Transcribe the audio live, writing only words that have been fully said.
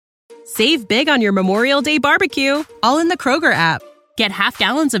Save big on your Memorial Day barbecue, all in the Kroger app. Get half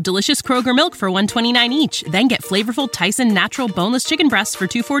gallons of delicious Kroger milk for $1.29 each. Then get flavorful Tyson natural boneless chicken breasts for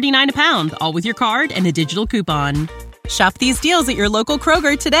 $2.49 a pound, all with your card and a digital coupon. Shop these deals at your local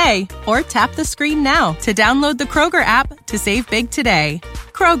Kroger today, or tap the screen now to download the Kroger app to save big today.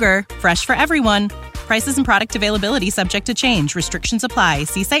 Kroger, fresh for everyone. Prices and product availability subject to change. Restrictions apply.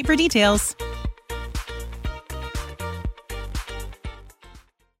 See site for details.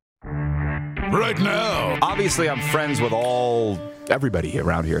 Right now. Obviously, I'm friends with everybody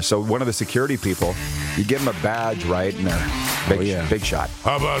around here. So one of the security people, you give them a badge, right? And they're big shot.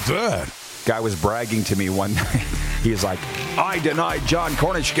 How about that? Guy was bragging to me one night. He's like, I denied John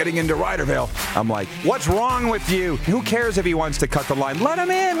Cornish getting into Ryderville. I'm like, what's wrong with you? Who cares if he wants to cut the line? Let him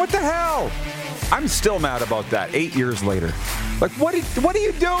in. What the hell? I'm still mad about that 8 years later. Like, what are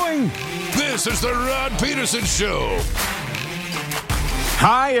you doing? This is the Rod Peterson Show.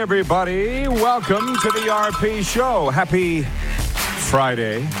 Hi, everybody. Welcome to the RP Show. Happy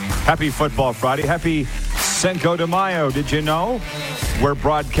Friday. Happy Football Friday. Happy Cinco de Mayo. Did you know? We're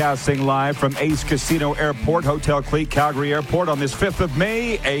broadcasting live from Ace Casino Airport, Hotel Clique, Calgary Airport on this 5th of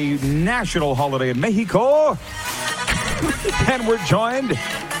May, a national holiday in Mexico. And we're joined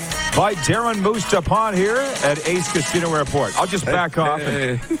by Darren Moose-Dupont here at Ace Casino Airport. I'll just back off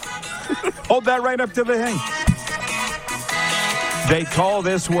and hold that right up to the thing. They call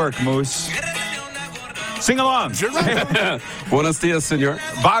this work, Moose. Sing along. Buenos dias, senor.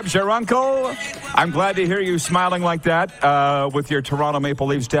 Bob Jaranko, I'm glad to hear you smiling like that with your Toronto Maple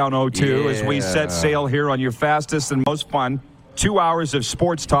Leafs down 0-2 as we set sail here on your fastest and most fun 2 hours of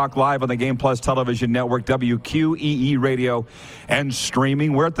sports talk live on the Game Plus television network, WQEE radio, and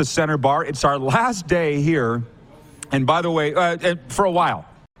streaming. We're at the Center Bar. It's our last day here. And by the way, for a while,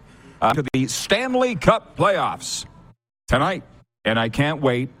 to the Stanley Cup playoffs tonight. And I can't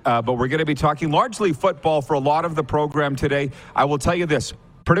wait, but we're going to be talking largely football for a lot of the program today. I will tell you this.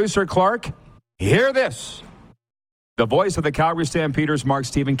 Producer Clark, hear this. The voice of the Calgary Stampeders, Mark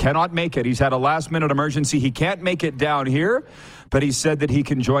Stephen, cannot make it. He's had a last-minute emergency. He can't make it down here, but he said that he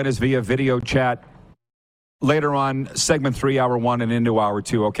can join us via video chat later on, segment 3, hour 1, and into hour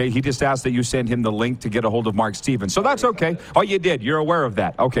 2, okay? He just asked that you send him the link to get a hold of Mark Stevens. So that's okay. Oh, you did. You're aware of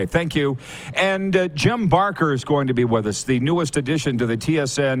that. Okay, thank you. And Jim Barker is going to be with us, the newest addition to the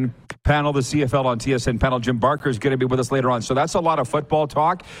TSN panel, the CFL on TSN panel. Jim Barker is going to be with us later on. So that's a lot of football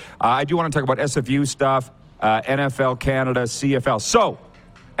talk. I do want to talk about SFU stuff, NFL, Canada, CFL. So,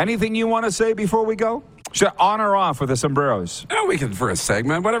 anything you want to say before we go? Should on or off with the sombreros? Oh, we can for a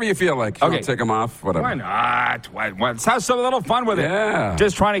segment. Whatever you feel like. Okay. Take them off. Whatever. Why not? Let's have some little fun with it. Yeah.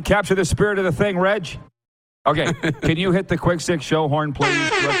 Just trying to capture the spirit of the thing, Reg. Okay. Can you hit the quick stick show horn, please,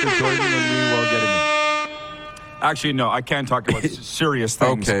 Director Jordan, and we will get into it. Actually, no. I can't talk about serious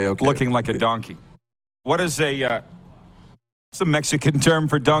things. Okay. Looking like a donkey. What is what's a Mexican term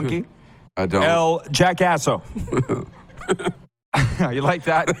for donkey? I don't. El jackasso. You like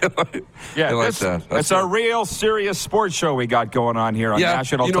that? Yeah, I like that. It's a real serious sports show we got going on here on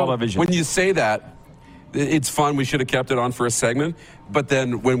national television. When you say that, it's fun. We should have kept it on for a segment. But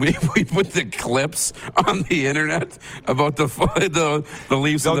then when we put the clips on the internet about the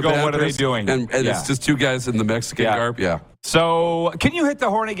Leafs and the Panthers, what are they doing? And it's just two guys in the Mexican garb. Yeah. So can you hit the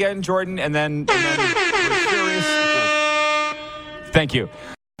horn again, Jordan? And then we're serious. Thank you.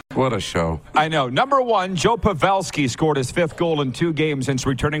 What a show. I know. Number 1, Joe Pavelski scored his 5th goal in 2 games since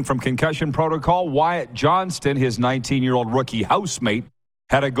returning from concussion protocol. Wyatt Johnston, his 19-year-old rookie housemate,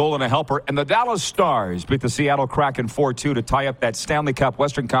 had a goal and a helper. And the Dallas Stars beat the Seattle Kraken 4-2 to tie up that Stanley Cup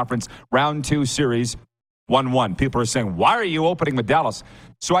Western Conference Round 2 series 1-1. People are saying, why are you opening with Dallas?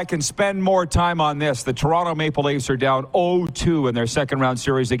 So I can spend more time on this. The Toronto Maple Leafs are down 0-2 in their second-round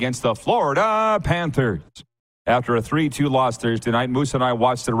series against the Florida Panthers. After a 3-2 loss Thursday night, Moose and I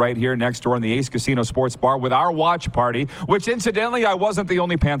watched it right here next door in the Ace Casino Sports Bar with our watch party, which incidentally, I wasn't the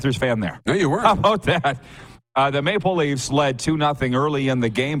only Panthers fan there. No, you weren't. How about that? The Maple Leafs led 2-0 early in the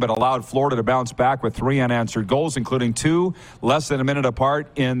game, but allowed Florida to bounce back with 3 unanswered goals, including 2 less than a minute apart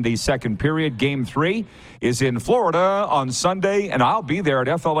in the second period. Game 3 is in Florida on Sunday, and I'll be there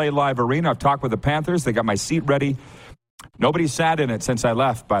at FLA Live Arena. I've talked with the Panthers. They got my seat ready. Nobody sat in it since I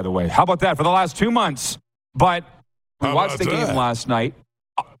left, by the way. How about that? For the last 2 months. But we watched the game last night.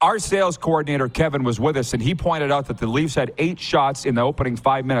 Our sales coordinator, Kevin, was with us, and he pointed out that the Leafs had 8 shots in the opening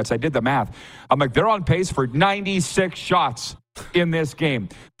 5 minutes. I did the math. I'm like, they're on pace for 96 shots in this game.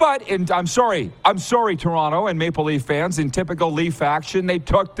 But I'm sorry, Toronto and Maple Leaf fans. In typical Leaf action, they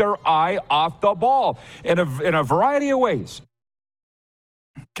took their eye off the ball in a variety of ways.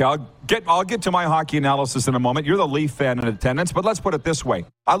 Okay, I'll get to my hockey analysis in a moment. You're the Leaf fan in attendance, but let's put it this way.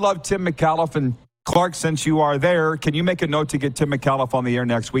 I love Tim McAuliffe, and Clark, since you are there, can you make a note to get Tim McAuliffe on the air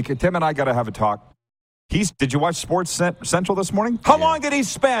next week? Tim and I got to have a talk. Did you watch Sports Central this morning? How long did he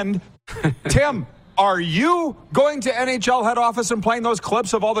spend? Tim, are you going to NHL head office and playing those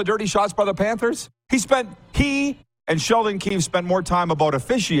clips of all the dirty shots by the Panthers? He and Sheldon Keefe spent more time about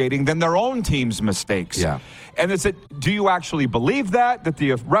officiating than their own team's mistakes. Yeah. And it's do you actually believe that the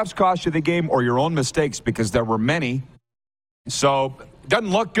refs cost you the game, or your own mistakes? Because there were many. So,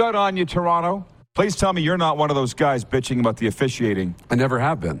 doesn't look good on you, Toronto. Please tell me you're not one of those guys bitching about the officiating. I never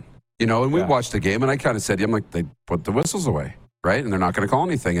have been. And we watched the game, and I kind of said, I'm like, they put the whistles away, right? And they're not going to call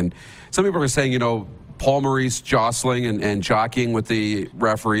anything. And some people are saying, Paul Maurice jostling and jockeying with the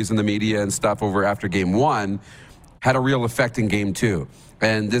referees and the media and stuff over after game one had a real effect in game two.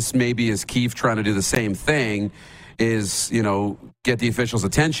 And this maybe is Keefe trying to do the same thing, is, get the officials'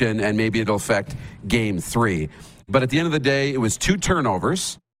 attention, and maybe it'll affect game three. But at the end of the day, it was 2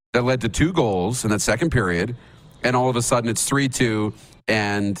 turnovers that led to 2 goals in that second period, and all of a sudden it's 3-2,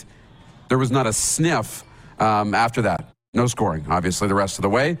 and there was not a sniff after that. No scoring, obviously, the rest of the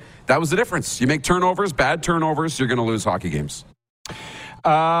way. That was the difference. You make turnovers, bad turnovers, you're going to lose hockey games.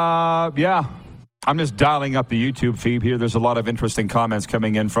 Yeah. I'm just dialing up the YouTube feed here. There's a lot of interesting comments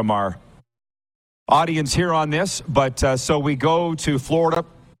coming in from our audience here on this. But so we go to Florida.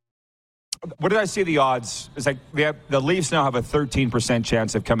 What did I see the odds? It's like the Leafs now have a 13%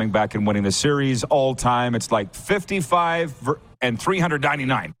 chance of coming back and winning the series all time. It's like 55 and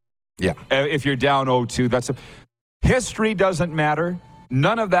 399. Yeah. If you're down 0-2, history doesn't matter.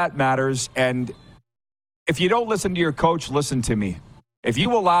 None of that matters. And if you don't listen to your coach, listen to me. If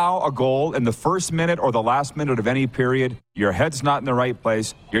you allow a goal in the first minute or the last minute of any period, your head's not in the right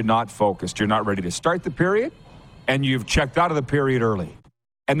place. You're not focused. You're not ready to start the period, and you've checked out of the period early.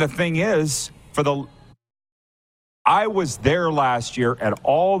 And the thing is, I was there last year at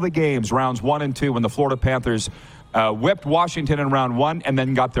all the games, rounds 1 and 2, when the Florida Panthers whipped Washington in round 1 and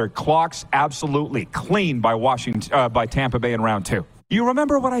then got their clocks absolutely cleaned by Tampa Bay in round 2. You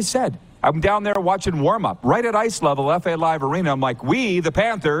remember what I said? I'm down there watching warm-up right at ice level, FA Live Arena. I'm like, we, the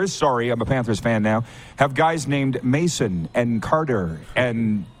Panthers, sorry, I'm a Panthers fan now, have guys named Mason and Carter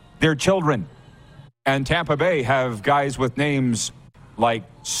and their children. And Tampa Bay have guys with names like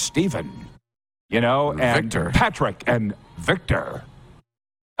Stephen, and Victor. Patrick and Victor.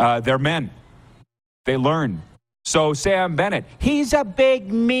 They're men. They learn. So Sam Bennett, he's a big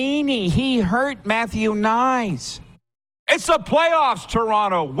meanie. He hurt Matthew Nyes. It's the playoffs,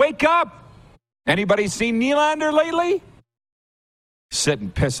 Toronto. Wake up. Anybody seen Nylander lately? Sit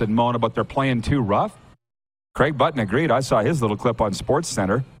and piss and moan about they're playing too rough. Craig Button agreed. I saw his little clip on Sports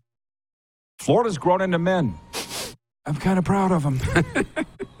Center. Florida's grown into men. I'm kind of proud of them.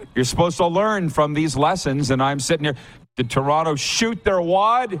 You're supposed to learn from these lessons, and I'm sitting here. Did Toronto shoot their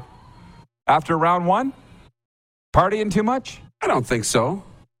wad after round 1? Partying too much? I don't think so.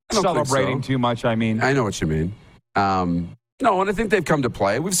 Celebrating too much, I mean. I know what you mean. No, and I think they've come to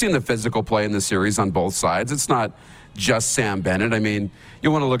play. We've seen the physical play in the series on both sides. It's not just Sam Bennett. I mean, you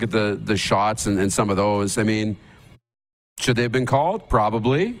want to look at the shots and some of those. I mean, should they have been called?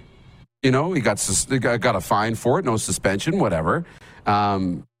 Probably. He got a fine for it, no suspension, whatever.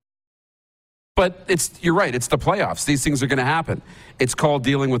 But you're right, it's the playoffs. These things are going to happen. It's called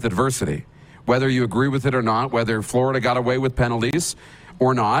dealing with adversity. Whether you agree with it or not, whether Florida got away with penalties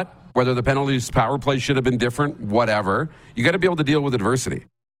or not, whether the penalties power play should have been different, whatever, you got to be able to deal with adversity.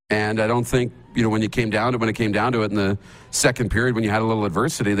 And I don't think, when it came down to it in the second period, when you had a little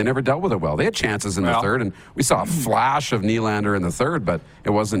adversity, they never dealt with it well. They had chances in the third, and we saw a flash of Nylander in the third, but it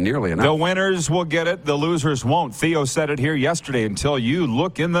wasn't nearly enough. The winners will get it. The losers won't. Theo said it here yesterday. Until you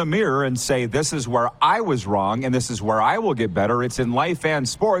look in the mirror and say, this is where I was wrong, and this is where I will get better. It's in life and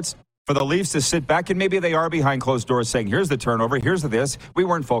sports. For the Leafs to sit back, and maybe they are behind closed doors saying, here's the turnover, here's the this. We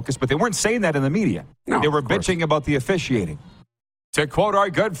weren't focused, but they weren't saying that in the media. No, they were bitching about the officiating. To quote our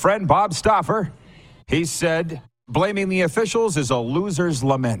good friend Bob Stauffer, he said, blaming the officials is a loser's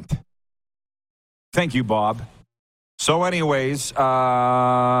lament. Thank you, Bob. So anyways,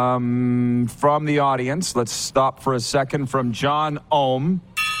 from the audience, let's stop for a second from John Ohm.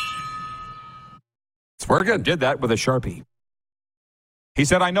 It's working. Did that with a Sharpie. He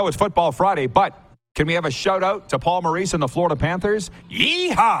said, I know it's Football Friday, but can we have a shout-out to Paul Maurice and the Florida Panthers?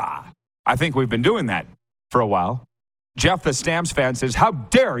 Yeehaw! I think we've been doing that for a while. Jeff, the Stamps fan, says, how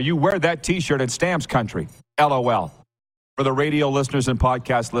dare you wear that T-shirt at Stamps Country? LOL. For the radio listeners and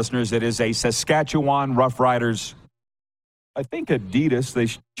podcast listeners, it is a Saskatchewan Roughriders. I think Adidas. They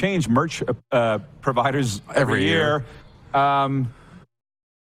change merch providers every year.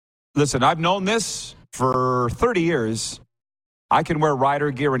 Listen, I've known this for 30 years. I can wear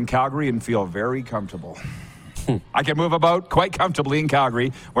Rider gear in Calgary and feel very comfortable. I can move about quite comfortably in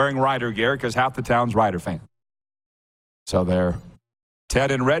Calgary wearing Rider gear because half the town's Rider fan. So there.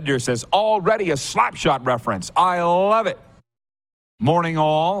 Ted in Red Deer says, already a slapshot reference. I love it. Morning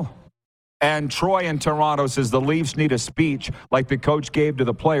all. And Troy in Toronto says the Leafs need a speech like the coach gave to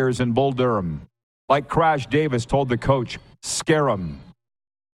the players in Bull Durham. Like Crash Davis told the coach, scare him.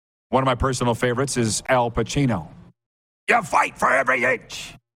 One of my personal favorites is Al Pacino. You fight for every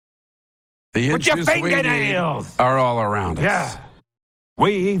inch. The Put your inches we fingernails need are all around us. Yeah.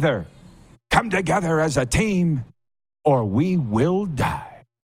 We either come together as a team or we will die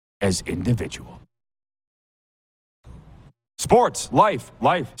as individuals. Sports, life,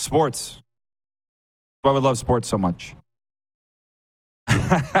 sports. Why we love sports so much.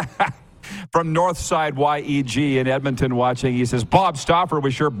 From Northside YEG in Edmonton watching, he says, Bob Stauffer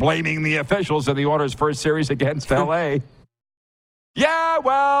was sure blaming the officials in the Oilers' first series against L.A. Yeah,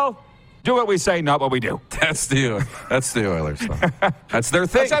 well, do what we say, not what we do. That's the Oilers. That's their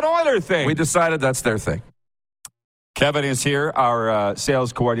thing. That's an Oiler thing. We decided that's their thing. Kevin is here, our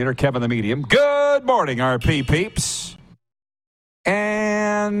sales coordinator, Kevin the Medium. Good morning, RP peeps.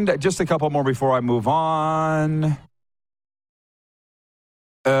 And just a couple more before I move on.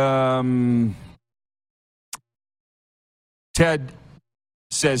 Ted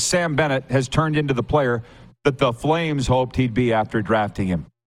says Sam Bennett has turned into the player that the Flames hoped he'd be after drafting him.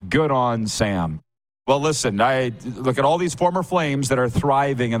 Good on Sam. Well, listen, I look at all these former Flames that are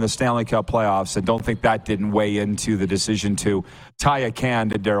thriving in the Stanley Cup playoffs and don't think that didn't weigh into the decision to tie a can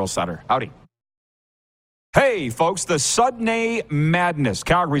to Darryl Sutter. Howdy. Hey, folks, the Sudney Madness,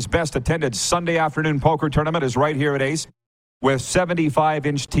 Calgary's best attended Sunday afternoon poker tournament, is right here at Ace. With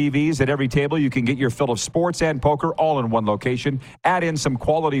 75-inch TVs at every table, you can get your fill of sports and poker all in one location. Add in some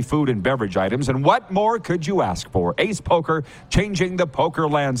quality food and beverage items, and what more could you ask for? Ace Poker, changing the poker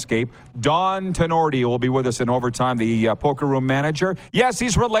landscape. Don Tenorti will be with us in overtime, the poker room manager. Yes,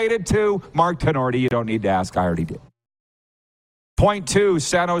 he's related to Mark Tenorti. You don't need to ask. I already did. Point two,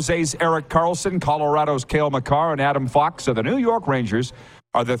 San Jose's Erik Karlsson, Colorado's Cale Makar, and Adam Fox of the New York Rangers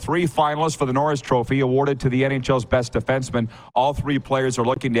are the three finalists for the Norris Trophy awarded to the NHL's best defenseman. All three players are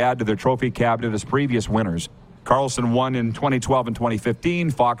looking to add to their trophy cabinet as previous winners. Karlsson won in 2012 and 2015.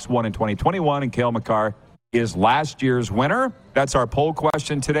 Fox won in 2021, and Cale Makar is last year's winner. That's our poll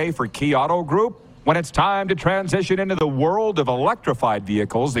question today for Key Auto Group. When it's time to transition into the world of electrified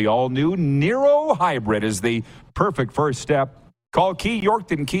vehicles, the all-new Niro Hybrid is the perfect first step. Call Key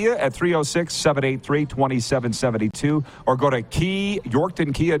Yorkton Kia at 306-783-2772 or go to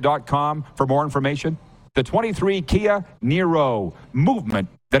keyyorktonkia.com for more information. The 23 Kia Niro, movement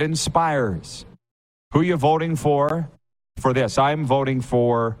that inspires. Who are you voting for this? I'm voting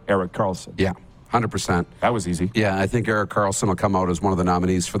for Erik Karlsson. Yeah, 100%. That was easy. Yeah, I think Erik Karlsson will come out as one of the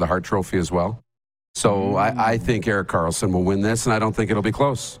nominees for the Hart Trophy as well. So I think Erik Karlsson will win this, and I don't think it'll be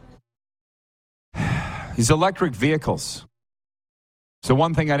close. These electric vehicles. So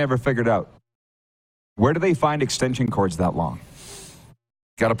one thing I never figured out, where do they find extension cords that long?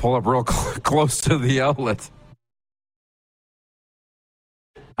 Got to pull up real close to the outlet.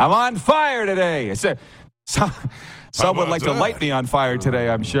 I'm on fire today. Some would like to light me on fire today,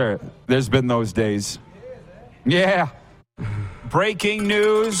 I'm sure. There's been those days. Yeah. Breaking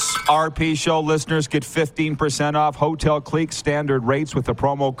news. RP Show listeners get 15% off Hotel Clique standard rates with the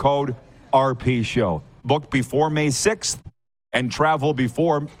promo code RP Show. Book before May 6th. And travel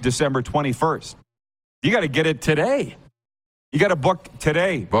before December 21st. You got to get it today. You got to book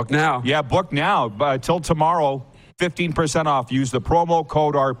today. Book now. Yeah, book now. Till tomorrow, 15% off. Use the promo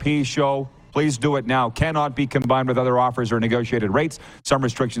code RP Show. Please do it now. Cannot be combined with other offers or negotiated rates. Some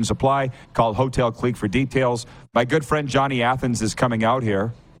restrictions apply. Call Hotel Clique for details. My good friend Johnny Athens is coming out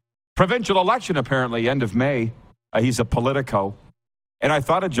here. Provincial election, apparently, end of May. He's a Politico. And I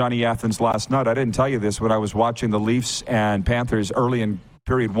thought of Johnny Athens last night. I didn't tell you this when I was watching the Leafs and Panthers early in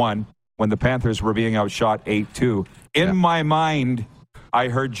period one when the Panthers were being outshot 8-2. In my mind, I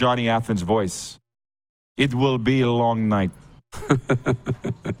heard Johnny Athens' voice. It will be a long night.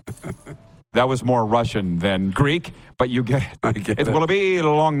 That was more Russian than Greek, but you get it. I get it. It will be a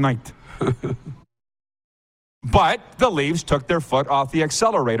long night. But the Leafs took their foot off the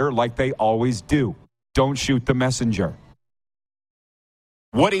accelerator like they always do. Don't shoot the messenger.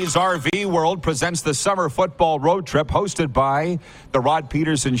 Woody's RV World presents the summer football road trip hosted by the Rod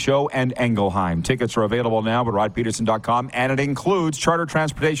Peterson Show and Engelheim. Tickets are available now at rodpeterson.com, and it includes charter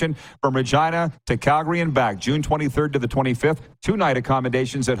transportation from Regina to Calgary and back, June 23rd to the 25th. 2-night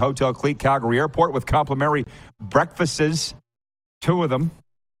accommodations at Hotel Clique Calgary Airport with complimentary breakfasts, 2 of them,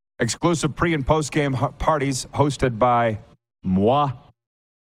 Exclusive pre- and post-game parties hosted by moi.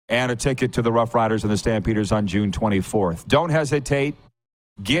 And a ticket to the Rough Riders and the Stampeders on June 24th. Don't hesitate.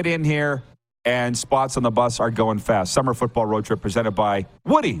 Get in here. And spots on the bus are going fast. Summer football road trip presented by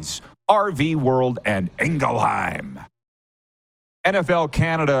Woody's, RV World, and Ingelheim. NFL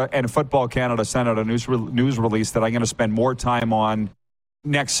Canada and Football Canada sent out a news release that I'm going to spend more time on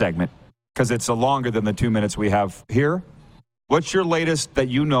next segment because it's longer than the 2 minutes we have here. What's your latest that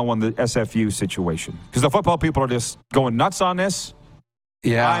you know on the SFU situation? Because the football people are just going nuts on this.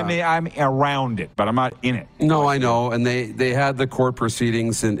 Yeah. I mean, I'm around it, but I'm not in it. No, I know. And they had the court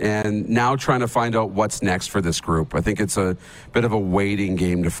proceedings and now trying to find out what's next for this group. I think it's a bit of a waiting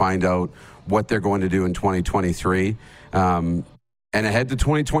game to find out what they're going to do in 2023. And ahead to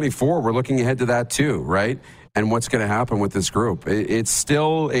 2024, we're looking ahead to that too, right? And what's going to happen with this group. It's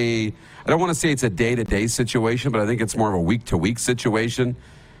still I don't want to say it's a day-to-day situation, but I think it's more of a week-to-week situation.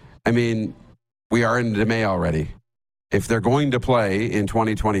 I mean, we are into May already. If they're going to play in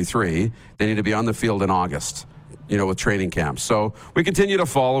 2023, they need to be on the field in August, with training camps. So we continue to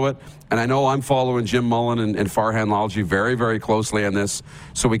follow it. And I know I'm following Jim Mullen and Farhan Lalji very, very closely on this.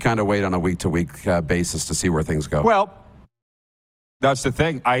 So we kind of wait on a week-to-week basis to see where things go. Well, that's the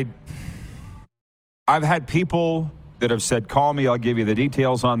thing. I've had people that have said, call me, I'll give you the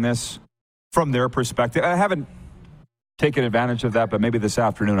details on this from their perspective. I haven't taken advantage of that, but maybe this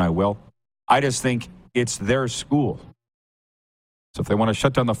afternoon I will. I just think it's their school. So if they want to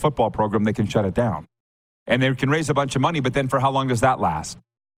shut down the football program, they can shut it down. And they can raise a bunch of money, but then for how long does that last?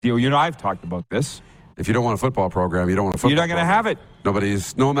 I've talked about this. If you don't want a football program, you don't want a football program. You're not going to have it.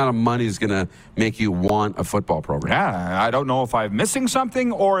 No amount of money is going to make you want a football program. Yeah, I don't know if I'm missing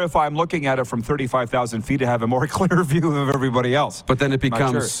something or if I'm looking at it from 35,000 feet to have a more clear view of everybody else. But then it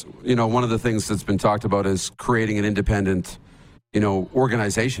becomes, one of the things that's been talked about is creating an independent,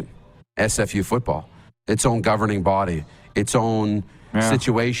 organization, SFU football, its own governing body, its own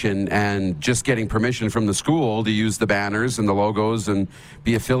situation, and just getting permission from the school to use the banners and the logos and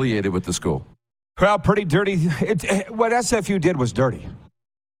be affiliated with the school. Well, pretty dirty. What SFU did was dirty.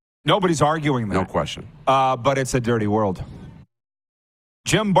 Nobody's arguing that. No question. But it's a dirty world.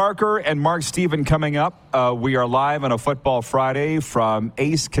 Jim Barker and Mark Steven coming up. We are live on a Football Friday from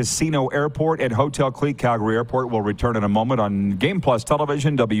Ace Casino Airport and Hotel Clique Calgary Airport. We'll return in a moment on Game Plus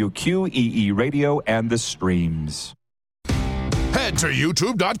Television, WQEE Radio, and the streams. Head to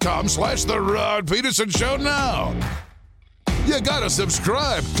youtube.com/The Rod Peterson Show now. You gotta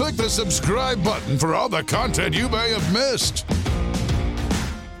subscribe. Click the subscribe button for all the content you may have missed.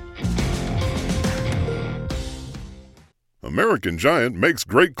 American Giant makes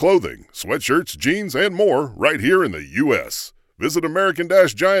great clothing, sweatshirts, jeans, and more right here in the U.S. Visit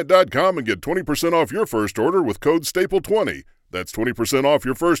American-Giant.com and get 20% off your first order with code STAPLE20. That's 20% off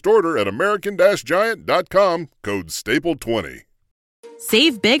your first order at American-Giant.com, code STAPLE20.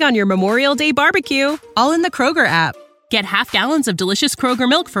 Save big on your Memorial Day barbecue, all in the Kroger app. Get half gallons of delicious Kroger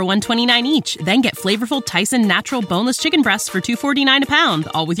milk for $1.29 each. Then get flavorful Tyson natural boneless chicken breasts for $2.49 a pound,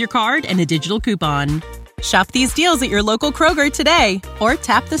 all with your card and a digital coupon. Shop these deals at your local Kroger today, or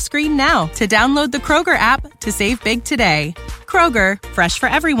tap the screen now to download the Kroger app to save big today. Kroger, fresh for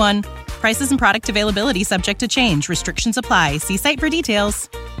everyone. Prices and product availability subject to change. Restrictions apply. See site for details.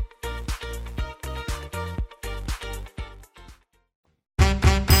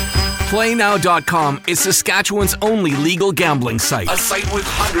 PlayNow.com is Saskatchewan's only legal gambling site. A site with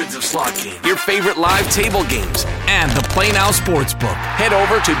hundreds of slot games, your favorite live table games, and the Play Now Sportsbook. Head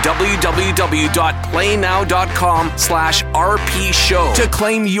over to www.playnow.com/RP Show to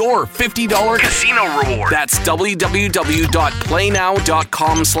claim your $50 casino reward. That's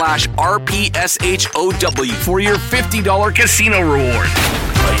www.playnow.com/RPSHOW for your $50 casino reward.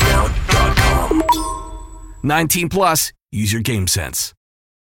 PlayNow.com. 19 plus. Use your game sense.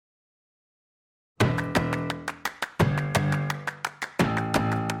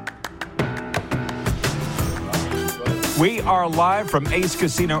 We are live from Ace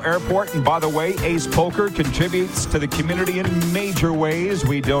Casino Airport. And by the way, Ace Poker contributes to the community in major ways.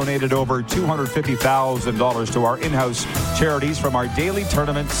 We donated over $250,000 to our in-house charities from our daily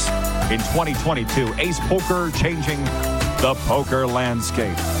tournaments in 2022. Ace Poker changing the poker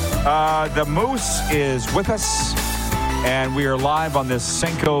landscape. The Moose is with us, and we are live on this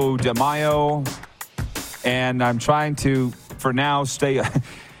Cinco de Mayo. And I'm trying to, for now, stay.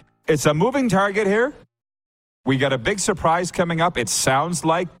 It's a moving target here. We got a big surprise coming up. It sounds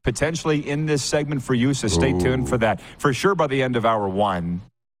like potentially in this segment for you, so stay tuned for that. For sure by the end of hour one.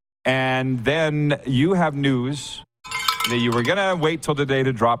 And then you have news that you were going to wait till today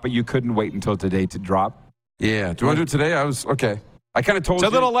to drop, but you couldn't wait until today to drop. Yeah. Do you want to do it today? Okay. I kind of told you.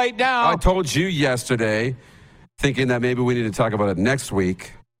 It's a little late now. I told you yesterday, thinking that maybe we need to talk about it next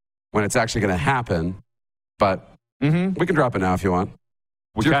week when it's actually going to happen. But we can drop it now if you want.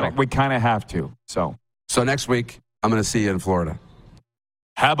 We kind of have to. So next week, I'm going to see you in Florida.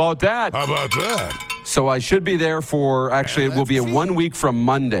 How about that? So I should be there for, actually, it will be a 1 week from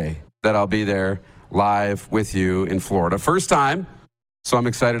Monday that I'll be there live with you in Florida. First time, so I'm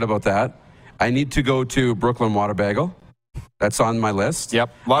excited about that. I need to go to Brooklyn Water Bagel. That's on my list.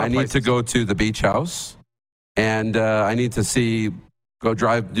 Yep. I need to go to the Beach House. And I need to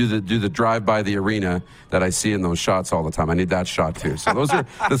do the drive by the arena that I see in those shots all the time. I need that shot too. So those are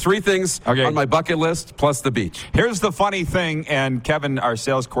the three things on my bucket list, plus the beach. Here's the funny thing, and Kevin, our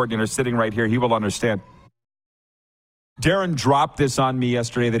sales coordinator, sitting right here, he will understand. Darren dropped this on me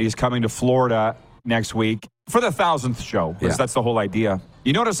yesterday that he's coming to Florida next week for the 1,000th show, because that's the whole idea.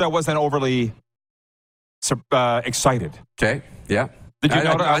 You notice I wasn't overly excited. Okay, yeah. Did you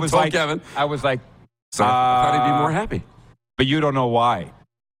notice? I told Kevin. I was like, so I thought he'd be more happy. But you don't know why.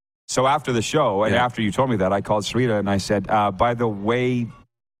 So after the show, and after you told me that, I called Sarita and I said, by the way,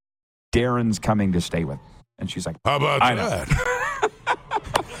 Darren's coming to stay with. And she's like, how about that?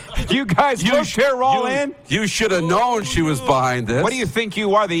 You guys looked here all in? You should have known she was behind this. What do you think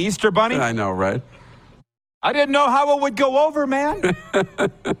you are, the Easter Bunny? I know, right? I didn't know how it would go over, man.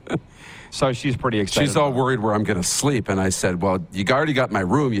 So she's pretty excited. She's all worried where I'm going to sleep. And I said, well, you already got my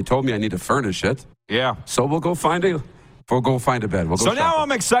room. You told me I need to furnish it. Yeah. So we'll go find a bed. We'll go so now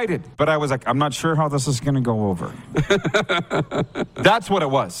I'm excited. But I was like, I'm not sure how this is going to go over. That's what it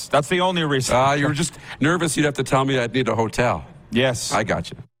was. That's the only reason. You were just nervous you'd have to tell me I'd need a hotel. Yes. I got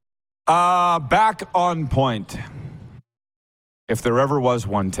you. Back on point. If there ever was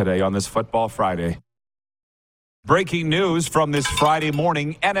one today on this Football Friday. Breaking news from this Friday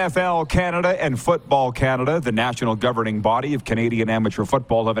morning, NFL Canada and Football Canada, the national governing body of Canadian amateur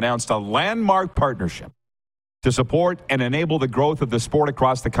football, have announced a landmark partnership to support and enable the growth of the sport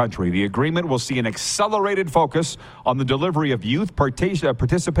across the country. The agreement will see an accelerated focus on the delivery of youth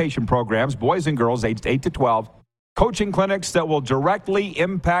participation programs, boys and girls aged 8 to 12, coaching clinics that will directly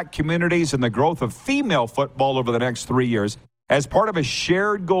impact communities and the growth of female football over the next 3 years. As part of a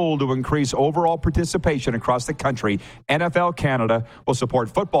shared goal to increase overall participation across the country, NFL Canada will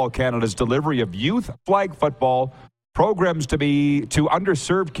support Football Canada's delivery of youth flag football programs to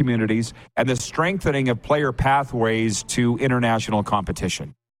underserved communities and the strengthening of player pathways to international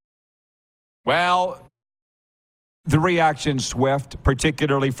competition. Well, the reaction's swift,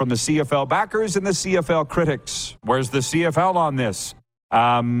 particularly from the CFL backers and the CFL critics. Where's the CFL on this?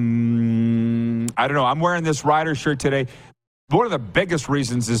 I don't know. I'm wearing this Rider shirt today. One of the biggest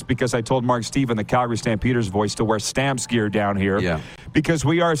reasons is because I told Mark Stephen, the Calgary Stampeders voice, to wear Stamps gear down here. Yeah. Because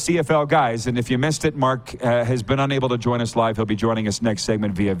we are CFL guys. And if you missed it, Mark has been unable to join us live. He'll be joining us next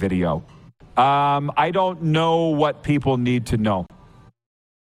segment via video. I don't know what people need to know.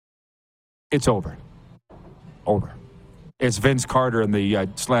 It's over. Over. It's Vince Carter and the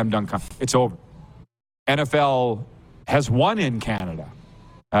slam dunk. It's over. NFL has won in Canada.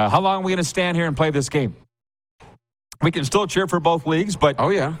 How long are we going to stand here and play this game? We can still cheer for both leagues, but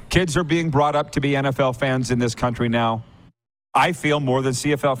kids are being brought up to be NFL fans in this country now. I feel more than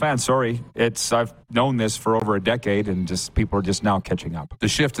CFL fans. Sorry. I've known this for over a decade, and just people are just now catching up. The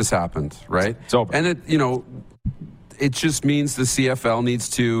shift has happened, right? It's over. And it just means the CFL needs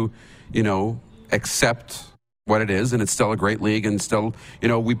to, accept what it is, and it's still a great league, and still,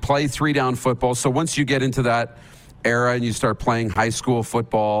 we play 3-down football. So once you get into that era and you start playing high school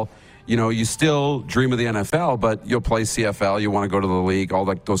football, you still dream of the NFL, but you'll play CFL. You want to go to the league, all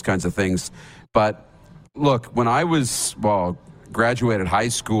those kinds of things. But look, when I graduated high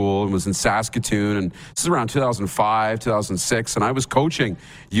school and was in Saskatoon, and this is around 2005, 2006, and I was coaching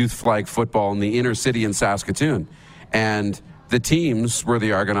youth flag football in the inner city in Saskatoon. And the teams were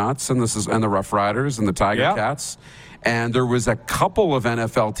the Argonauts and the Rough Riders and the Tiger Cats. And there was a couple of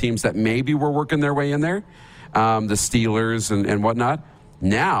NFL teams that maybe were working their way in there, the Steelers and whatnot.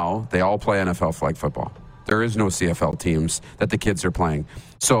 Now they all play NFL flag football. There is no CFL teams that the kids are playing.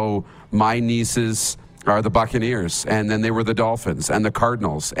 So my nieces are the Buccaneers, and then they were the Dolphins and the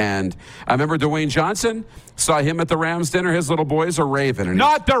Cardinals. And I remember Dwayne Johnson, saw him at the Rams dinner. His little boy's a Raven. And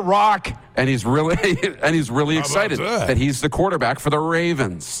not The Rock. And he's really excited that he's the quarterback for the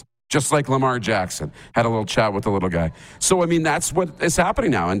Ravens. Just like Lamar Jackson. Had a little chat with the little guy. So, that's what is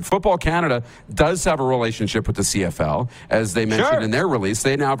happening now. And Football Canada does have a relationship with the CFL. As they mentioned in their release,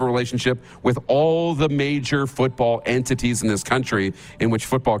 they now have a relationship with all the major football entities in this country, in which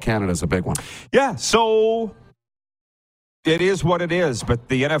Football Canada is a big one. Yeah, so it is what it is. But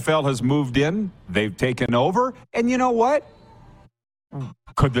the NFL has moved in. They've taken over. And you know what?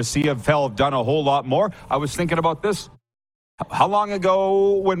 Could the CFL have done a whole lot more? I was thinking about this. How long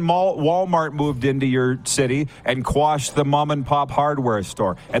ago when Walmart moved into your city and quashed the mom-and-pop hardware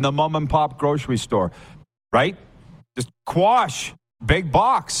store and the mom-and-pop grocery store, right? Just quash, big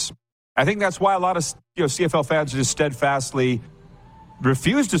box. I think that's why a lot of CFL fans just steadfastly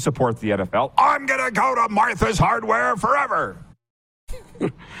refuse to support the NFL. I'm going to go to Martha's Hardware forever.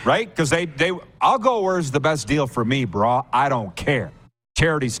 Right? Because I'll go where's the best deal for me, bro. I don't care.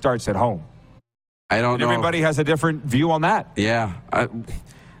 Charity starts at home. I don't know. Everybody has a different view on that. Yeah.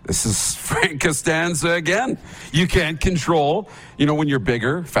 This is Frank Costanza again. You can't control, when you're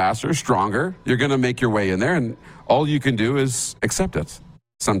bigger, faster, stronger, you're going to make your way in there, and all you can do is accept it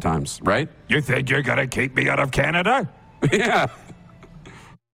sometimes, right? You think you're going to keep me out of Canada? Yeah.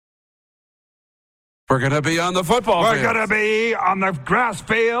 We're going to be on the football field. We're going to be on the grass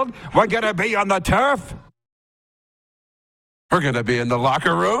field. We're going to be on the turf. We're going to be in the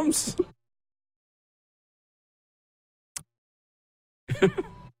locker rooms.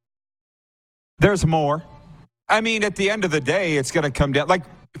 There's more. I mean, at the end of the day, it's going to come down. Like,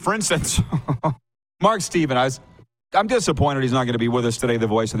 for instance, Mark Steven, I'm disappointed he's not going to be with us today, the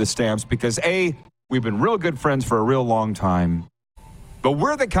voice of the Stamps, because A, we've been real good friends for a real long time. But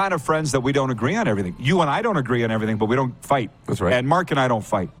we're the kind of friends that we don't agree on everything. You and I don't agree on everything, but we don't fight. That's right. And Mark and I don't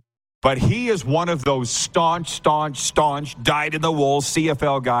fight. But he is one of those staunch, dyed-in-the-wool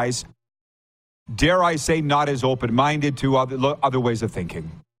CFL guys. Dare I say, not as open-minded to other ways of thinking.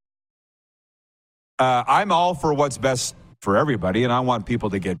 I'm all for what's best for everybody, and I want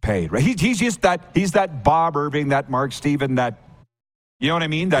people to get paid. Right? He's that Bob Irving, that Mark Steven, that, you know what I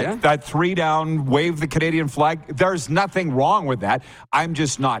mean? That 3 down, wave the Canadian flag. There's nothing wrong with that. I'm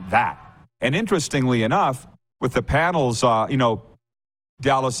just not that. And interestingly enough, with the panels,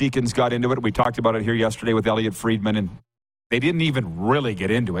 Dallas Eakins got into it. We talked about it here yesterday with Elliot Friedman, and they didn't even really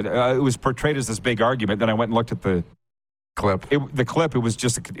get into it. It was portrayed as this big argument. Then I went and looked at the clip. It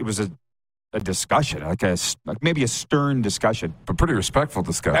was a discussion, like maybe a stern discussion, but pretty respectful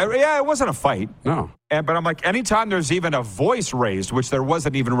discussion. Yeah, it wasn't a fight. No. But I'm like, anytime there's even a voice raised, which there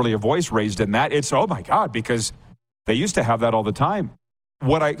wasn't even really a voice raised in that, it's oh my God, because they used to have that all the time.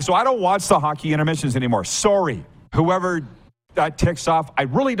 So I don't watch the hockey intermissions anymore. Sorry, whoever that ticks off, I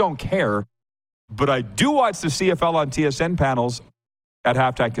really don't care. But I do watch the CFL on TSN panels at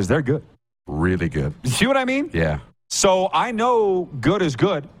halftime because they're good. Really good. You see what I mean? Yeah. So I know good is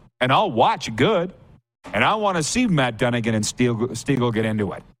good, and I'll watch good, and I want to see Matt Dunnigan and Stiegel get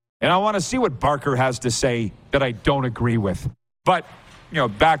into it. And I want to see what Barker has to say that I don't agree with. But,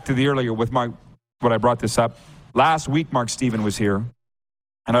 back to the earlier with when I brought this up. Last week, Mark Steven was here,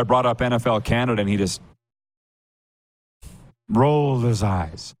 and I brought up NFL Canada, and he just rolled his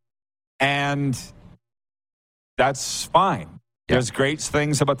eyes. And that's fine. Yeah. There's great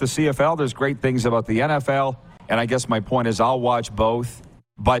things about the CFL. There's great things about the NFL. And I guess my point is I'll watch both.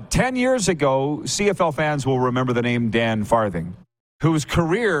 But 10 years ago, CFL fans will remember the name Dan Farthing, whose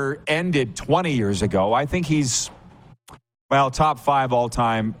career ended 20 years ago. I think he's, top 5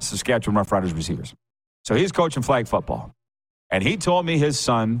 all-time Saskatchewan Roughriders receivers. So he's coaching flag football. And he told me his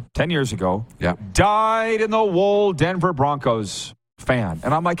son, 10 years ago, died in the wool Denver Broncos fan.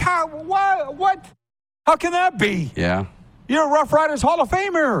 And I'm like, how? What? How can that be? Yeah. You're a Rough Riders Hall of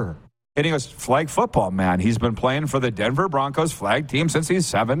Famer. And he goes, flag football, man. He's been playing for the Denver Broncos flag team since he's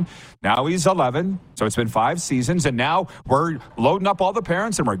 7. Now he's 11. So it's been 5 seasons. And now we're loading up all the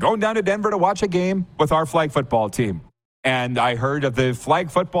parents and we're going down to Denver to watch a game with our flag football team. And I heard of the flag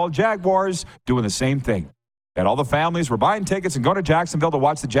football Jaguars doing the same thing. And all the families were buying tickets and going to Jacksonville to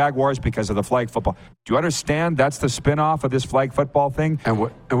watch the Jaguars because of the flag football. Do you understand that's the spinoff of this flag football thing? And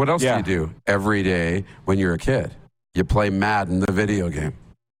what else do you do every day when you're a kid? You play Madden, the video game.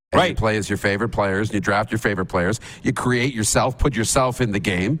 And right. You play as your favorite players, and you draft your favorite players. You create yourself, put yourself in the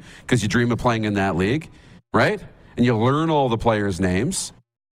game because you dream of playing in that league, right? And you learn all the players' names,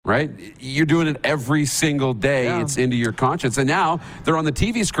 right? You're doing it every single day. Yeah. It's into your conscience. And now they're on the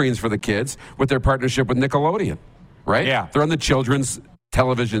TV screens for the kids with their partnership with Nickelodeon, right? Yeah. They're on the children's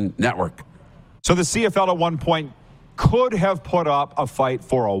television network. So the CFL at one point could have put up a fight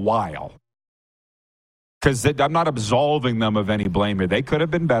for a while. Because I'm not absolving them of any blame here. They could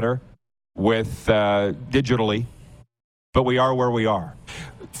have been better with digitally, but we are where we are.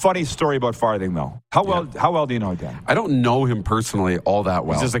 Funny story about Farthing, though. How well do you know Dan? I don't know him personally all that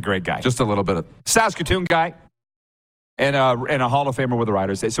well. He's just a great guy. Just a little bit. Saskatoon guy and a Hall of Famer with the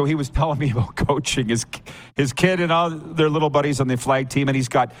Riders. So he was telling me about coaching his kid and all their little buddies on the flag team, and he's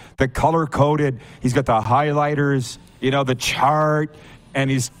got the color-coded, he's got the highlighters, the chart, and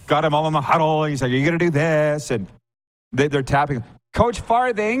he's got them all in the huddle, and he's like, are you going to do this? And they're tapping. Coach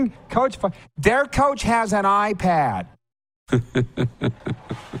Farthing, their coach has an iPad.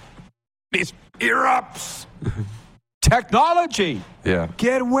 These ERUPTs. Technology. Yeah.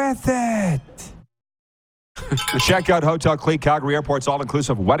 Get with it. Check out Hotel Clique Calgary Airport's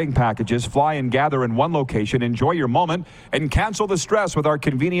all-inclusive wedding packages. Fly and gather in one location, enjoy your moment, and cancel the stress with our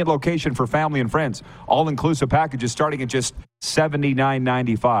convenient location for family and friends. All-inclusive packages starting at just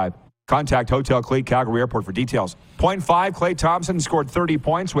 $79.95. Contact Hotel Clique Calgary Airport for details. Point 5, Klay Thompson scored 30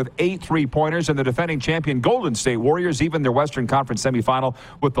 points with 8 3-pointers, and the defending champion Golden State Warriors even their Western Conference semifinal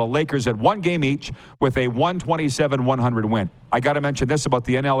with the Lakers at one game each with a 127-100 win. I got to mention this about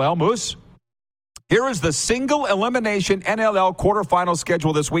the NLL, Moose. Here is the single elimination NLL quarterfinal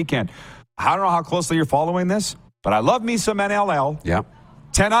schedule this weekend. I don't know how closely you're following this, but I love me some NLL. Yeah.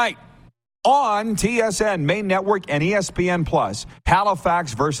 Tonight on TSN, Main Network, and ESPN Plus,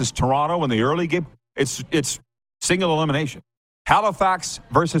 Halifax versus Toronto in the early game. It's single elimination. Halifax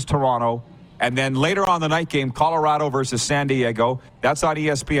versus Toronto, and then later on the night game, Colorado versus San Diego. That's on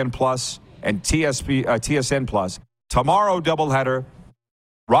ESPN Plus and TSN Plus. Tomorrow, doubleheader.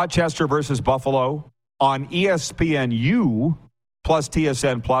 Rochester versus Buffalo on ESPNU plus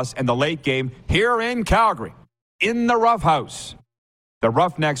TSN Plus, and the late game here in Calgary, in the Rough House. The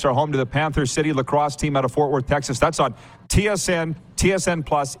Roughnecks are home to the Panthers City lacrosse team out of Fort Worth, Texas. That's on TSN, TSN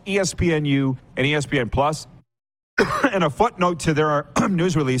Plus, ESPNU, and ESPN Plus. And a footnote to their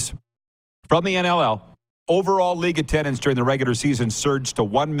news release from the NLL. Overall league attendance during the regular season surged to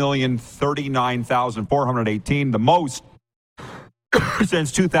 1,039,418, the most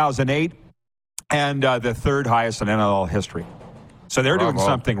since 2008, and the third highest in NLL history. So they're doing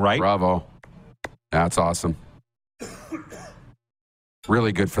something right. Bravo. That's awesome.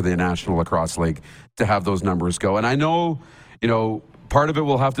 Really good for the National Lacrosse League to have those numbers go. And I know, part of it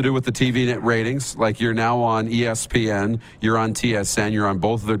will have to do with the TV net ratings. Like you're now on ESPN, you're on TSN, you're on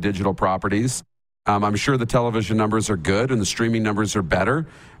both of their digital properties. I'm sure the television numbers are good and the streaming numbers are better,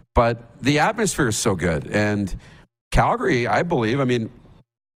 but the atmosphere is so good. And Calgary, I believe,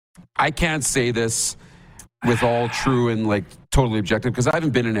 I can't say this with all true and totally objective because I haven't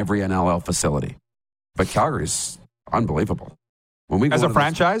been in every NLL facility. But Calgary's unbelievable. When we go as a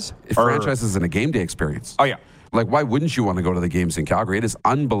franchise? Franchise is in a game day experience. Oh, yeah. Why wouldn't you want to go to the games in Calgary? It is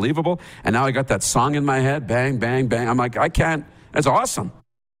unbelievable. And now I got that song in my head, bang, bang, bang. I'm like, I can't. It's awesome.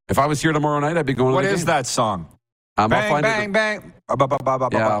 If I was here tomorrow night, I'd be going to the game. What is that song? Bang, bang, bang. I'll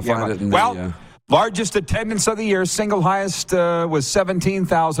find it in the... Largest attendance of the year, single highest was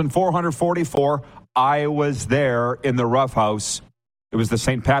 17,444. I was there in the Rough House. It was the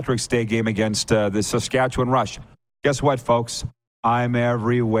St. Patrick's Day game against the Saskatchewan Rush. Guess what, folks? I'm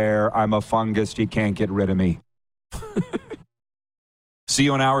everywhere. I'm a fungus. You can't get rid of me. See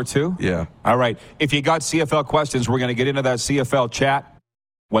you in hour 2? Yeah. All right. If you got CFL questions, we're going to get into that CFL chat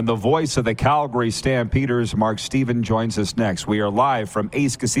when the voice of the Calgary Stampeders, Mark Stephen, joins us next. We are live from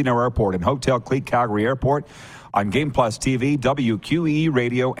Ace Casino Airport and Hotel Clique Calgary Airport on Game Plus TV, WQE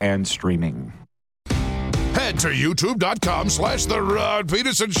Radio, and streaming. Head to youtube.com/The Rod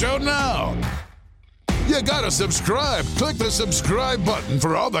Peterson Show now. You gotta subscribe. Click the subscribe button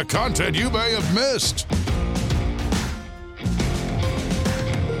for all the content you may have missed.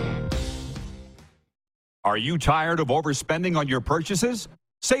 Are you tired of overspending on your purchases?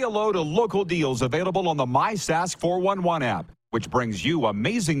 Say hello to local deals available on the MySask 411 app, which brings you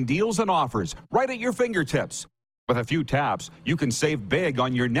amazing deals and offers right at your fingertips. With a few taps, you can save big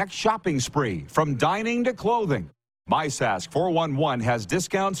on your next shopping spree, from dining to clothing. MySask 411 has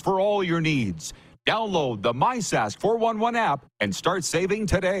discounts for all your needs. Download the MySask 411 app and start saving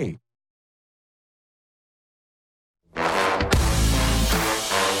today.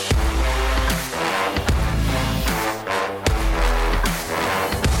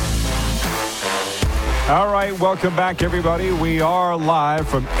 All right, welcome back, everybody. We are live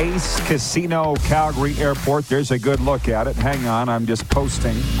from Ace Casino, Calgary Airport. There's a good look at it. Hang on, I'm just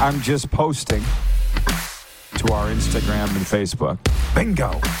posting to our Instagram and Facebook.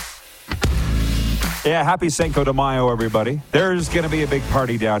 Bingo. Yeah, happy Cinco de Mayo, everybody. There's going to be a big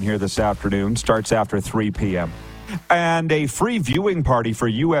party down here this afternoon. Starts after 3 p.m. And a free viewing party for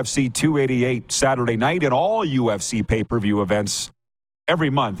UFC 288 Saturday night and all UFC pay-per-view events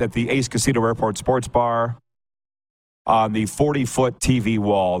every month at the Ace Casino Airport Sports Bar on the 40-foot TV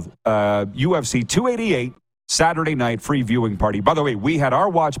wall. UFC 288 Saturday night free viewing party. By the way, we had our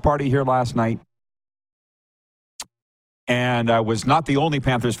watch party here last night, and I was not the only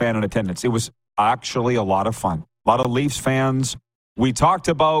Panthers fan in attendance. It was actually a lot of fun. A lot of Leafs fans. We talked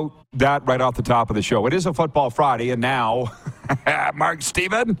about that right off the top of the show. It is a Football Friday, and now, Mark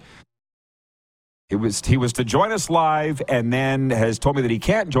Stephen, He was to join us live and then has told me that he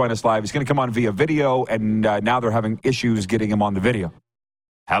can't join us live. He's going to come on via video, and now they're having issues getting him on the video.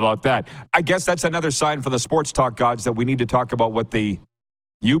 How about that? I guess that's another sign for the sports talk gods that we need to talk about what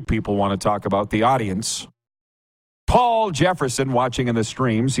you people want to talk about, the audience. Paul Jefferson, watching in the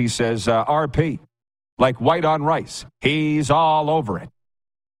streams, he says, RP, like white on rice. He's all over it.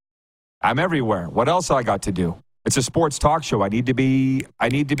 I'm everywhere. What else I got to do? It's a sports talk show. I need to be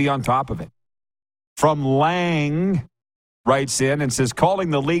on top of it. From Lang writes in and says, calling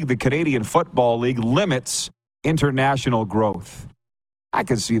the league the Canadian Football League limits international growth. I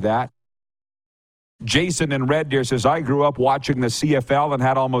can see that. Jason in Red Deer says, I grew up watching the CFL and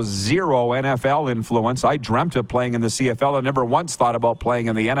had almost zero NFL influence. I dreamt of playing in the CFL and never once thought about playing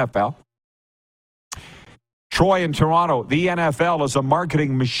in the NFL. Troy in Toronto, the NFL is a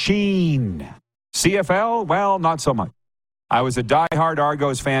marketing machine. CFL, well, not so much. I was a diehard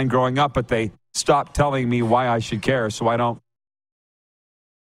Argos fan growing up, but they stopped telling me why I should care, so I don't.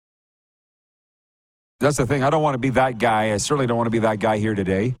 That's the thing. I don't want to be that guy. I certainly don't want to be that guy here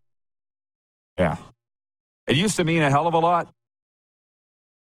today. Yeah. It used to mean a hell of a lot.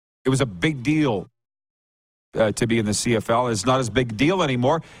 It was a big deal to be in the CFL. It's not as big a deal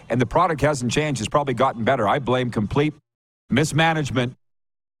anymore, and the product hasn't changed. It's probably gotten better. I blame complete mismanagement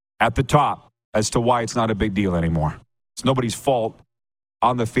at the top as to why it's not a big deal anymore. It's nobody's fault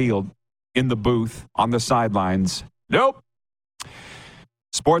on the field, in the booth, on the sidelines. Nope.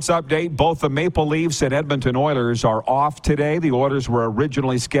 Sports update, both the Maple Leafs and Edmonton Oilers are off today. The Oilers were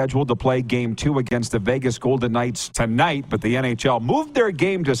originally scheduled to play Game 2 against the Vegas Golden Knights tonight, but the NHL moved their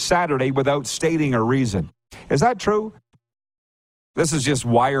game to Saturday without stating a reason. Is that true? This is just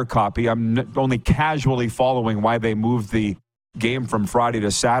wire copy. I'm only casually following why they moved the game from Friday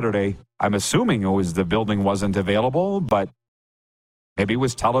to Saturday. I'm assuming it was the building wasn't available, but maybe it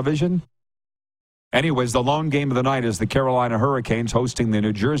was television. Anyways, the lone game of the night is the Carolina Hurricanes hosting the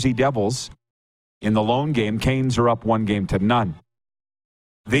New Jersey Devils. In the lone game, Canes are up 1-0.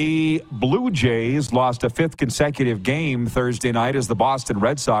 The Blue Jays lost a fifth consecutive game Thursday night as the Boston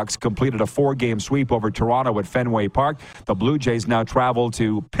Red Sox completed a 4-game sweep over Toronto at Fenway Park. The Blue Jays now travel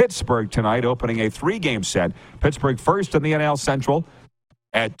to Pittsburgh tonight, opening a 3-game set. Pittsburgh first in the NL Central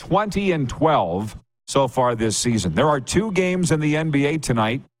at 20-12 so far this season. There are 2 games in the NBA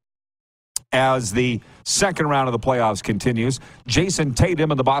tonight as the second round of the playoffs continues. Jason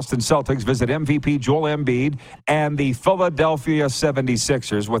Tatum and the Boston Celtics visit MVP Joel Embiid and the Philadelphia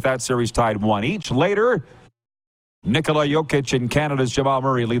 76ers, with that series tied 1-1. Later, Nikola Jokic and Canada's Jamal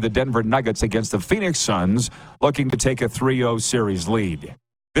Murray lead the Denver Nuggets against the Phoenix Suns, looking to take a 3-0 series lead.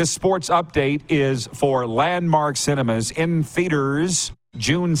 This sports update is for Landmark Cinemas in theaters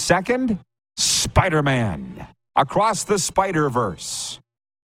June 2nd, Spider-Man Across the Spider-Verse.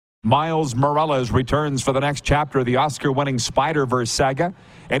 Miles Morales returns for the next chapter of the Oscar-winning Spider-Verse saga,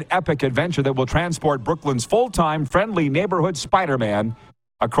 an epic adventure that will transport Brooklyn's full-time, friendly neighborhood Spider-Man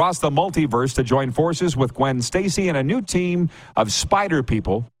across the multiverse to join forces with Gwen Stacy and a new team of Spider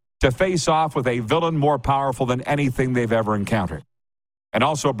People to face off with a villain more powerful than anything they've ever encountered. And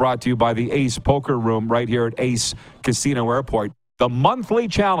also brought to you by the Ace Poker Room right here at Ace Casino Airport. The monthly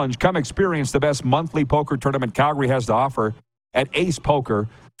challenge. Come experience the best monthly poker tournament Calgary has to offer at Ace Poker.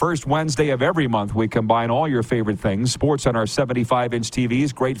 First Wednesday of every month, we combine all your favorite things. Sports on our 75-inch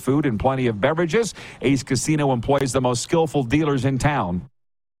TVs, great food, and plenty of beverages. Ace Casino employs the most skillful dealers in town.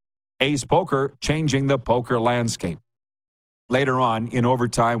 Ace Poker, changing the poker landscape. Later on, in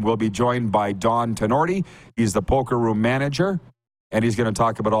overtime, we'll be joined by Don Tenorti. He's the poker room manager, and he's going to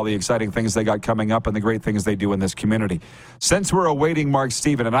talk about all the exciting things they got coming up and the great things they do in this community. Since we're awaiting Mark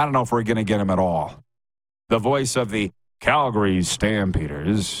Steven, and I don't know if we're going to get him at all, the voice of the Calgary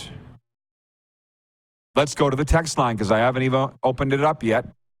Stampeders. Let's go to the text line because I haven't even opened it up yet.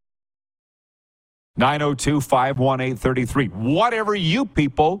 902-518-33. Whatever you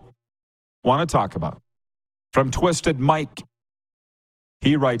people want to talk about. From Twisted Mike,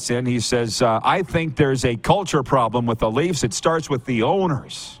 he writes in, he says, I think there's a culture problem with the Leafs. It starts with the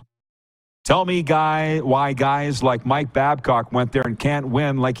owners. Tell me why guys like Mike Babcock went there and can't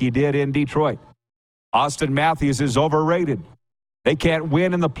win like he did in Detroit. Austin Matthews is overrated. They can't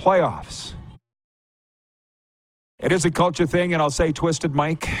win in the playoffs. It is a culture thing, and I'll say, Twisted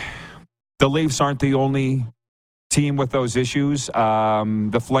Mike, the Leafs aren't the only team with those issues.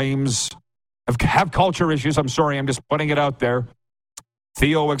 The Flames have culture issues. I'm sorry, I'm just putting it out there.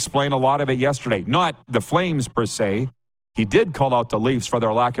 Theo explained a lot of it yesterday. Not the Flames per se. He did call out the Leafs for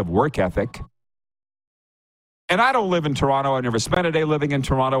their lack of work ethic. And I don't live in Toronto. I never spent a day living in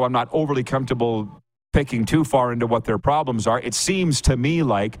Toronto. I'm not overly comfortable picking too far into what their problems are. It seems to me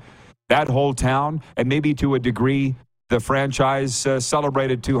like that whole town, and maybe to a degree, the franchise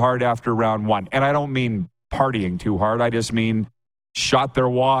celebrated too hard after round one. And I don't mean partying too hard. I just mean shot their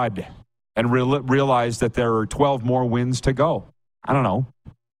wad and realized that there are 12 more wins to go. I don't know.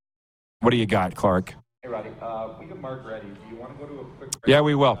 What do you got, Clark? Hey, Roddy, we got Mark ready. Do you want to go to a quick break? Yeah,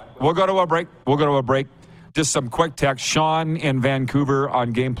 we will. We'll go to a break. Just some quick text. Sean in Vancouver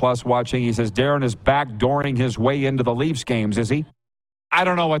on Game Plus watching. He says, Darren is backdooring his way into the Leafs games, is he? I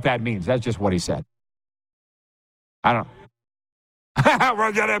don't know what that means. That's just what he said. I don't know.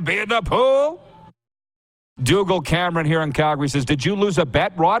 We're going to be in the pool. Dougal Cameron here in Calgary says, did you lose a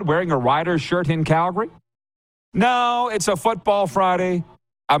bet, Rod, wearing a Riders shirt in Calgary? No, it's a football Friday.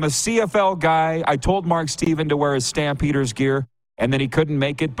 I'm a CFL guy. I told Mark Steven to wear his Stampeders gear, and then he couldn't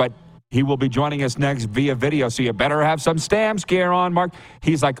make it, but he will be joining us next via video, so you better have some Stamps gear on, Mark.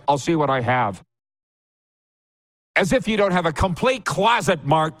 He's like, I'll see what I have. As if you don't have a complete closet,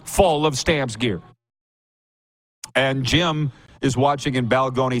 Mark, full of Stamps gear. And Jim is watching in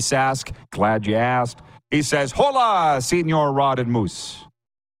Balgony, Sask. Glad you asked. He says, hola, Senor Rod and Moose.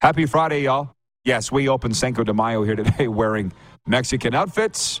 Happy Friday, y'all. Yes, we opened Cinco de Mayo here today wearing Mexican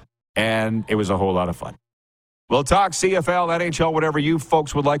outfits, and it was a whole lot of fun. We'll talk CFL, NHL, whatever you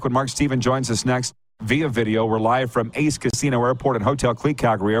folks would like when Mark Steven joins us next via video. We're live from Ace Casino Airport and Hotel Clique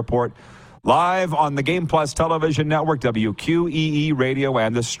Calgary Airport. Live on the Game Plus Television Network, WQEE Radio,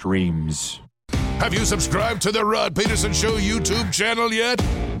 and the streams. Have you subscribed to the Rod Peterson Show YouTube channel yet?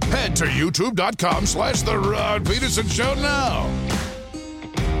 Head to youtube.com/The Rod Peterson Show now.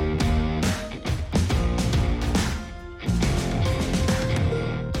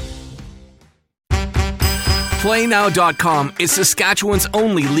 PlayNow.com is Saskatchewan's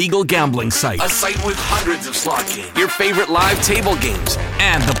only legal gambling site. A site with hundreds of slot games, your favorite live table games,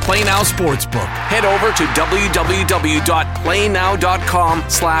 and the Play Now Sportsbook. Head over to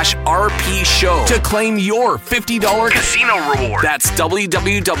www.playnow.com/RP Show to claim your $50 casino reward. That's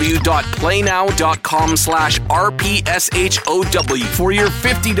www.playnow.com/RPSHOW for your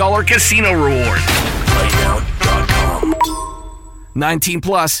 $50 casino reward. PlayNow.com. 19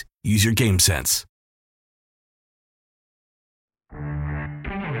 plus. Use your game sense.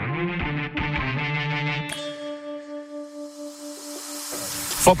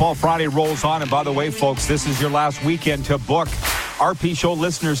 Football Friday rolls on, and by the way, folks, this is your last weekend to book. RP Show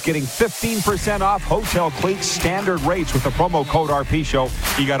listeners getting 15% off Hotel Clique standard rates with the promo code RP Show.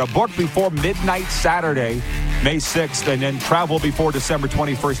 You got to book before midnight Saturday, May 6th, and then travel before December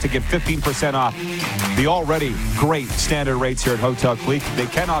 21st to get 15% off the already great standard rates here at Hotel Clique. They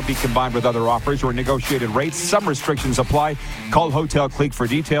cannot be combined with other offers or negotiated rates. Some restrictions apply. Call Hotel Clique for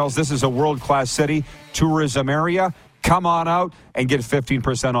details. This is a world-class city, tourism area. Come on out and get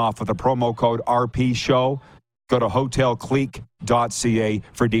 15% off with the promo code RP Show. Go to hotelclique.ca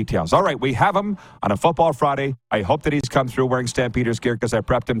for details. All right, we have him on a Football Friday. I hope that he's come through wearing Stampeders gear because I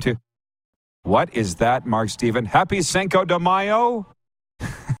prepped him to. What is that, Mark Steven? Happy Cinco de Mayo.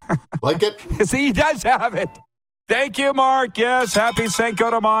 Like it? See, he does have it. Thank you, Mark. Yes, happy Cinco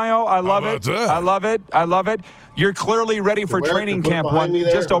de Mayo. I love it. I love it. I love it. You're clearly ready for training camp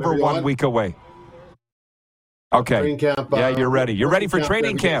just over 1 week away. Okay. Training camp, yeah, you're ready. You're ready for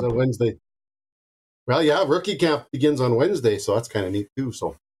training camp. On Wednesday. Well, yeah, rookie camp begins on Wednesday, so that's kind of neat too.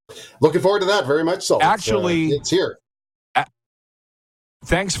 So, looking forward to that very much. So, actually, it's here.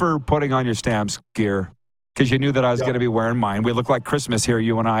 Thanks for putting on your Stamps gear because you knew that I was going to be wearing mine. We look like Christmas here,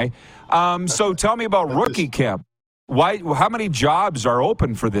 you and I. So, tell me about rookie camp. Why? How many jobs are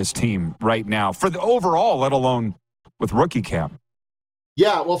open for this team right now for the overall, let alone with rookie camp?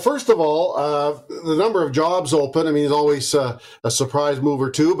 Yeah, well, first of all, the number of jobs open, I mean, there's always a surprise move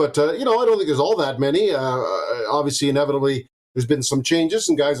or two, but, I don't think there's all that many. Obviously, inevitably, there's been some changes,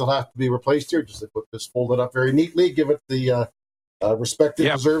 and guys will have to be replaced here. Just to put this folded up very neatly, give it the respect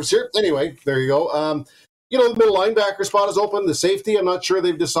it deserves here. Anyway, there you go. The middle linebacker spot is open. The safety, I'm not sure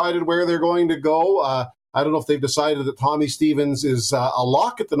they've decided where they're going to go. I don't know if they've decided that Tommy Stevens is a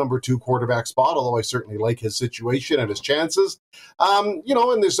lock at the number 2 quarterback spot, although I certainly like his situation and his chances. And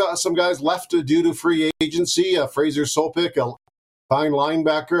there's some guys left due to free agency. Fraser Sopik, a fine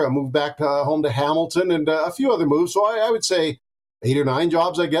linebacker, a move back home to Hamilton, and a few other moves. So I would say 8 or 9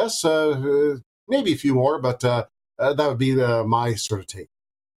 jobs, I guess. Maybe a few more, but that would be my sort of take.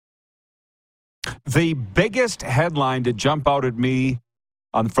 The biggest headline to jump out at me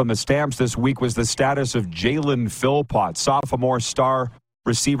from the Stamps this week was the status of Jalen Philpott, sophomore star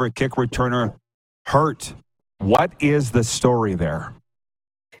receiver, kick returner, hurt. What is the story there?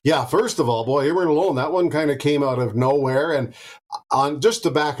 Yeah, first of all, boy, you weren't alone. That one kind of came out of nowhere. And just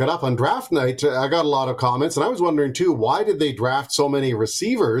to back it up, on draft night, I got a lot of comments. And I was wondering, too, why did they draft so many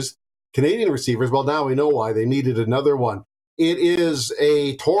receivers Canadian receivers. Well, now we know why they needed another one. It is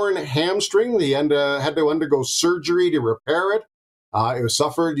a torn hamstring. They had to undergo surgery to repair it. It was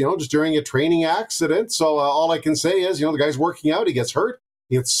suffered, just during a training accident. So all I can say is, the guy's working out. He gets hurt.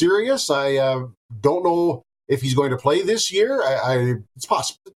 It's serious. I don't know if he's going to play this year. It's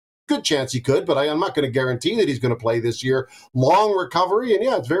possible. Good chance he could, but I'm not going to guarantee that he's going to play this year. Long recovery, and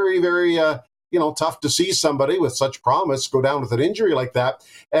it's very, very, tough to see somebody with such promise go down with an injury like that.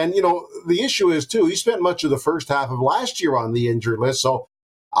 And, the issue is, too, he spent much of the first half of last year on the injured list, so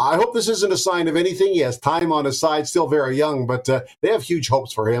I hope this isn't a sign of anything. He has time on his side, still very young, but they have huge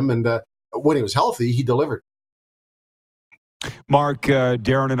hopes for him, and when he was healthy, he delivered. Mark,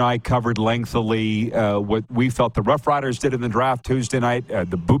 Darren and I covered lengthily what we felt the Rough Riders did in the draft Tuesday night,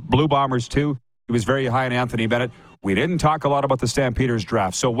 the Blue Bombers too. He was very high on Anthony Bennett. We didn't talk a lot about the Stampeders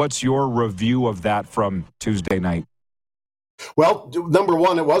draft. So what's your review of that from Tuesday night? Well, number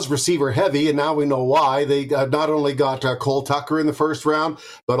one, it was receiver heavy, and now we know why. They not only got Cole Tucker in the first round,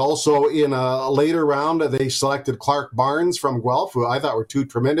 but also in a later round, they selected Clark Barnes from Guelph, who I thought were two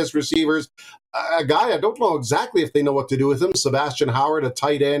tremendous receivers. A guy, I don't know exactly if they know what to do with him, Sebastian Howard, a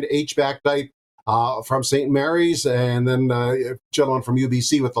tight end, H-back type from St. Mary's, and then a gentleman from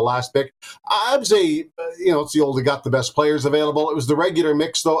UBC with the last pick. I'd say, it's the old that got the best players available. It was the regular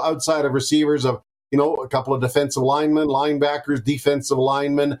mix, though, outside of receivers of, a couple of defensive linemen, linebackers, defensive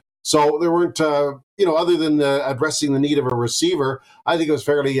linemen. So there weren't, other than addressing the need of a receiver, I think it was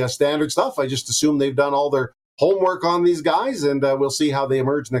fairly standard stuff. I just assume they've done all their homework on these guys, and we'll see how they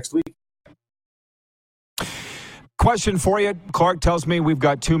emerge next week. Question for you. Clark tells me we've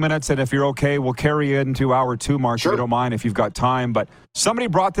got 2 minutes, and if you're okay, we'll carry you into hour two, Mark, sure, if you don't mind, if you've got time. But somebody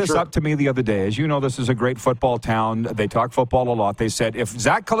brought this up to me the other day. As you know, this is a great football town. They talk football a lot. They said, if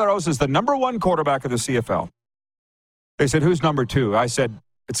Zach Collaros is the number one quarterback of the CFL, they said, who's number two? I said,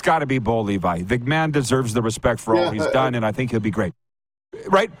 it's got to be Bo Levi. The man deserves the respect for all he's done, and I think he'll be great.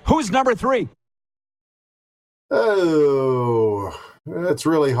 Right? Who's number three? Oh, that's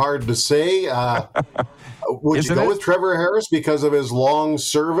really hard to say. Would you go with Trevor Harris because of his long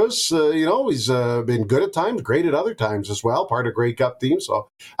service? He's been good at times, great at other times as well, part of Grey Cup team. So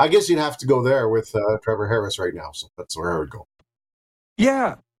I guess you'd have to go there with Trevor Harris right now. So that's where I would go.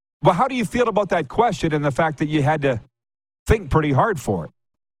 Yeah. Well, how do you feel about that question and the fact that you had to think pretty hard for it?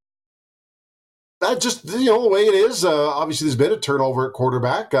 Just, the way it is. Obviously, there's been a turnover at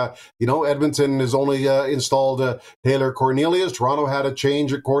quarterback. Edmonton has only installed Taylor Cornelius. Toronto had a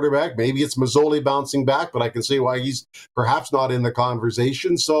change at quarterback. Maybe it's Mazzoli bouncing back, but I can see why he's perhaps not in the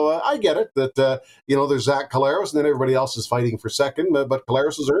conversation. So I get it that, there's Zach Collaros, and then everybody else is fighting for second. But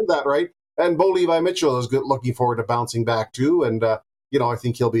Collaros has earned that right. And Bo Levi Mitchell is looking forward to bouncing back, too. And, I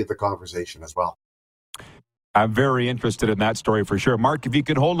think he'll be at the conversation as well. I'm very interested in that story for sure. Mark, if you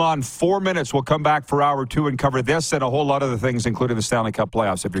could hold on 4 minutes, we'll come back for hour two and cover this and a whole lot of the things, including the Stanley Cup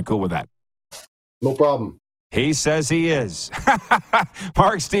playoffs, if you're cool with that. No problem. He says he is.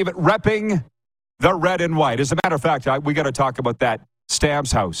 Mark Steven, repping the red and white. As a matter of fact, we got to talk about that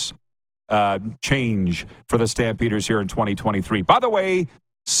Stamps House change for the Stampeders here in 2023. By the way,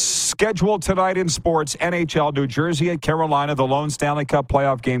 scheduled tonight in sports, NHL, New Jersey at Carolina, the lone Stanley Cup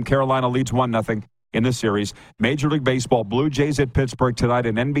playoff game. Carolina leads 1-0. In this series. Major League Baseball, Blue Jays at Pittsburgh tonight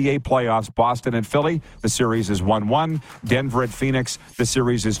in NBA playoffs, Boston and Philly. The series is 1-1. Denver at Phoenix. The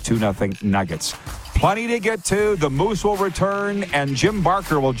series is 2-0 Nuggets. Plenty to get to. The Moose will return, and Jim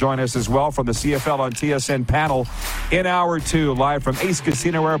Barker will join us as well from the CFL on TSN panel in hour two, live from Ace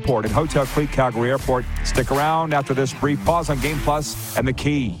Casino Airport and Hotel Clique Calgary Airport. Stick around after this brief pause on Game Plus and The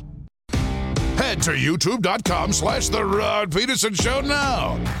Key. Head to youtube.com/The Rod Peterson Show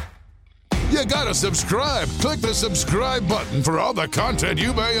now. You gotta subscribe. Click the subscribe button for all the content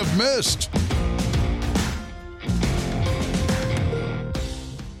you may have missed.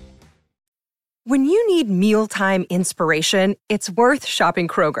 When you need mealtime inspiration, it's worth shopping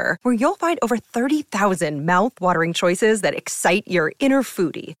Kroger, where you'll find over 30,000 mouth-watering choices that excite your inner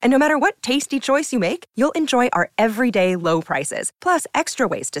foodie. And no matter what tasty choice you make, you'll enjoy our everyday low prices, plus extra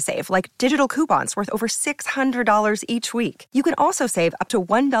ways to save, like digital coupons worth over $600 each week. You can also save up to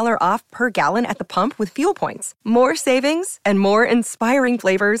 $1 off per gallon at the pump with fuel points. More savings and more inspiring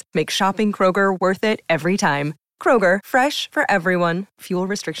flavors make shopping Kroger worth it every time. Kroger, fresh for everyone. Fuel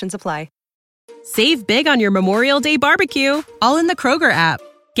restrictions apply. Save big on your Memorial Day barbecue, all in the Kroger app.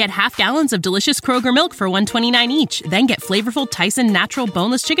 Get half gallons of delicious Kroger milk for $1.29 each. Then get flavorful Tyson natural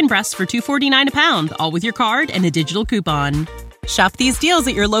boneless chicken breasts for $2.49 a pound, all with your card and a digital coupon. Shop these deals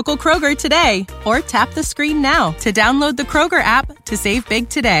at your local Kroger today, or tap the screen now to download the Kroger app to save big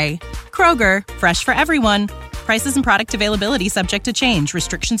today. Kroger, fresh for everyone. Prices and product availability subject to change.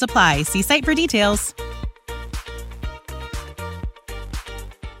 Restrictions apply. See site for details.